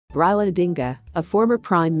Raila Odinga, a former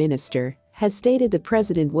prime minister, has stated that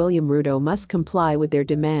President William Ruto must comply with their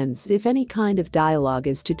demands if any kind of dialogue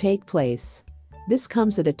is to take place. This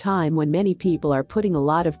comes at a time when many people are putting a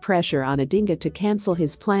lot of pressure on Odinga to cancel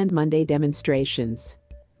his planned Monday demonstrations.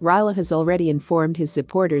 Raila has already informed his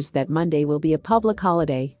supporters that Monday will be a public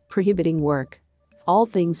holiday, prohibiting work. All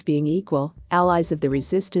things being equal, allies of the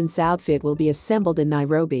resistance outfit will be assembled in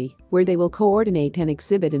Nairobi, where they will coordinate and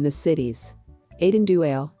exhibit in the cities. Aden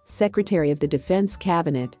Duale, Secretary of the Defense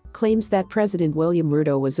Cabinet, claims that President William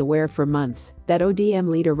Ruto was aware for months that ODM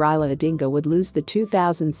leader Raila Odinga would lose the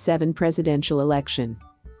 2007 presidential election.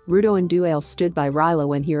 Ruto and Duale stood by Raila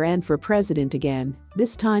when he ran for president again,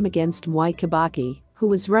 this time against Mwai Kibaki, who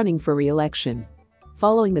was running for re-election.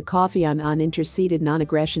 Following the Kofi Annan interceded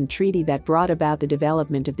non-aggression treaty that brought about the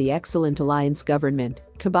development of the Excellent Alliance government,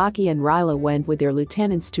 Kibaki and Raila went with their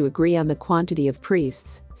lieutenants to agree on the quantity of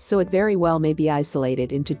priests, so it very well may be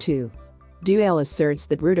isolated into two. Duale asserts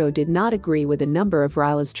that Ruto did not agree with a number of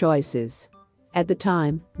Raila's choices. At the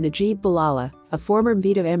time, Najib Balala, a former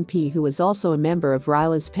Mvita MP who was also a member of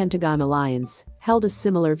Raila's Pentagon Alliance, held a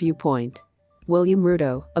similar viewpoint. William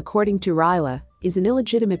Ruto, according to Raila, is an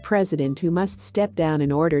illegitimate president who must step down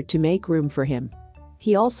in order to make room for him.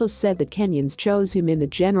 He also said that Kenyans chose him in the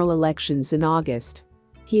general elections in August.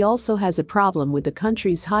 He also has a problem with the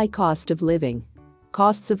country's high cost of living.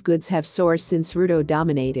 Costs of goods have soared since Ruto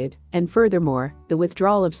dominated, and furthermore, the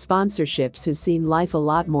withdrawal of sponsorships has seen life a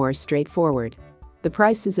lot more straightforward. The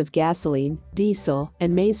prices of gasoline, diesel,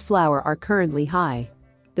 and maize flour are currently high.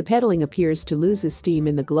 The peddling appears to lose esteem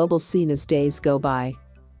in the global scene as days go by.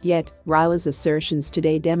 Yet, Raila's assertions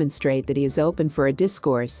today demonstrate that he is open for a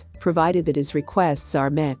discourse, provided that his requests are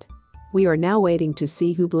met. We are now waiting to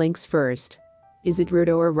see who blinks first. Is it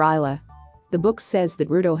Ruto or Raila? The book says that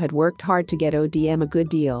Ruto had worked hard to get ODM a good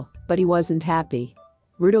deal, but he wasn't happy.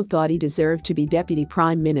 Ruto thought he deserved to be deputy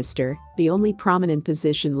prime minister, the only prominent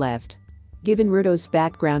position left. Given Ruto's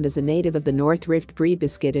background as a native of the North Rift breed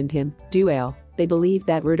biscuit and him, Duale, they believe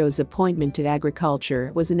that Ruto's appointment to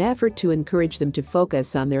agriculture was an effort to encourage them to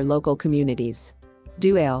focus on their local communities.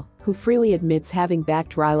 Duale, who freely admits having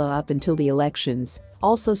backed Raila up until the elections,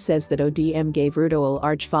 also says that ODM gave Ruto a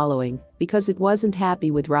large following because it wasn't happy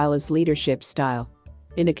with Raila's leadership style.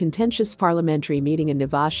 In a contentious parliamentary meeting in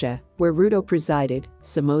Naivasha, where Ruto presided,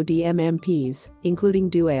 some ODM MPs, including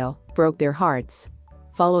Duale, broke their hearts.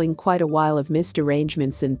 Following quite a while of missed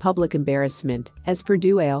arrangements and public embarrassment, as per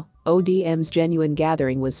Duale, ODM's genuine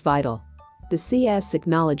gathering was vital. The CS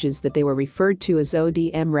acknowledges that they were referred to as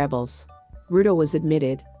ODM rebels. Ruto was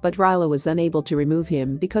admitted, but Raila was unable to remove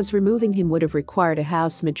him because removing him would have required a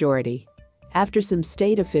House majority. After some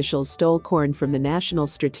state officials stole corn from the National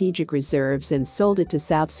Strategic Reserves and sold it to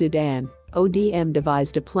South Sudan, ODM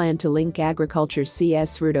devised a plan to link agriculture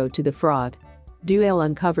CS Ruto to the fraud. Duale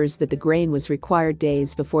uncovers that the grain was required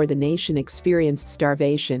days before the nation experienced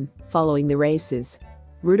starvation, following the races.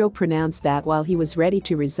 Ruto pronounced that while he was ready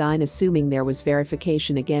to resign assuming there was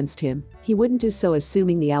verification against him, he wouldn't do so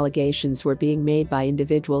assuming the allegations were being made by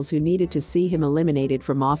individuals who needed to see him eliminated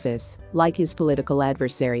from office, like his political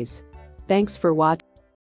adversaries. Thanks for watching.